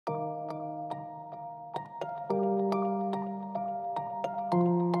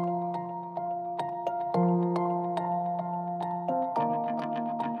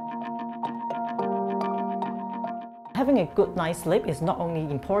Having a good night's sleep is not only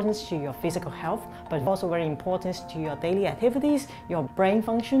important to your physical health, but also very important to your daily activities, your brain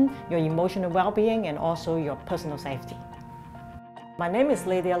function, your emotional well-being, and also your personal safety. My name is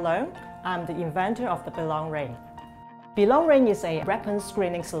Belun. I'm the inventor of the Belun ring. Belun ring is a rapid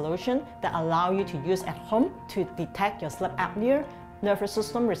screening solution that allows you to use at home to detect your sleep apnea, nervous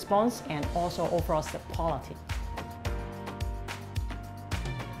system response, and also overall sleep quality.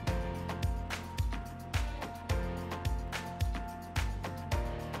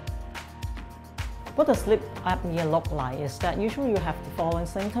 What does sleep apnea look like is that usually you have the following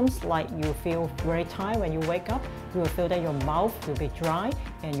symptoms, like you feel very tired when you wake up, you will feel that your mouth will be dry,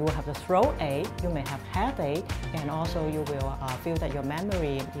 and you will have the throat ache, you may have headache, and also you will feel that your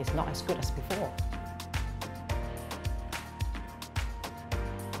memory is not as good as before.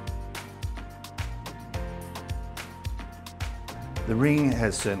 The ring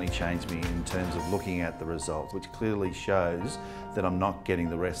has certainly changed me in terms of looking at the results, which clearly shows that I'm not getting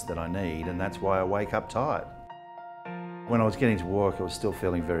the rest that I need, and that's why I wake up tired. When I was getting to work, I was still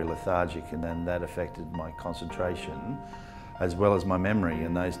feeling very lethargic, and then that affected my concentration as well as my memory,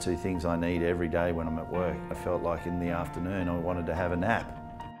 and those two things I need every day when I'm at work. I felt like in the afternoon I wanted to have a nap.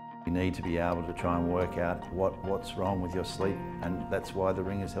 You need to be able to try and work out what's wrong with your sleep, and that's why the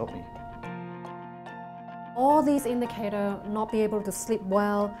ring has helped me. All these indicators, not be able to sleep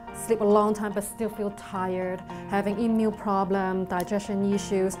well, sleep a long time but still feel tired, having immune problem, digestion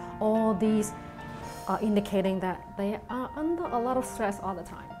issues, all these are indicating that they are under a lot of stress all the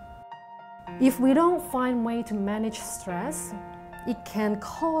time. If we don't find a way to manage stress, it can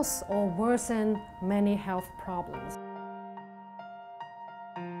cause or worsen many health problems.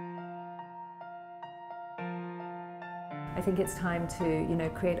 I think it's time to,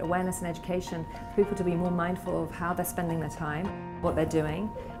 create awareness and education for people to be more mindful of how they're spending their time, what they're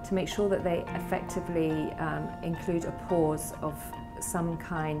doing, to make sure that they effectively include a pause of some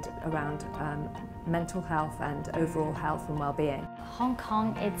kind around mental health and overall health and well-being. Hong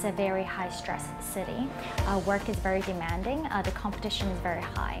Kong is a very high-stress city. Work is very demanding, the competition is very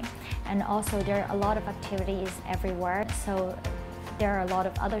high, and also there are a lot of activities everywhere, so there are a lot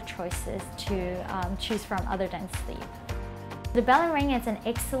of other choices to choose from other than sleep. The Belun ring is an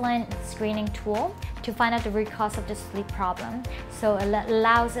excellent screening tool to find out the root cause of the sleep problem. So it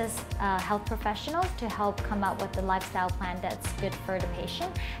allows us health professionals to help come up with a lifestyle plan that's good for the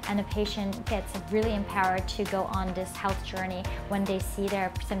patient, and the patient gets really empowered to go on this health journey when they see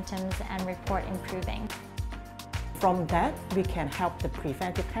their symptoms and report improving. From that, we can help the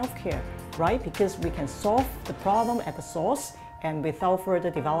preventive healthcare, right? Because we can solve the problem at the source and without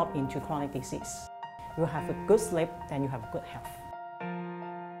further develop into chronic disease. You have a good sleep, then you have good health.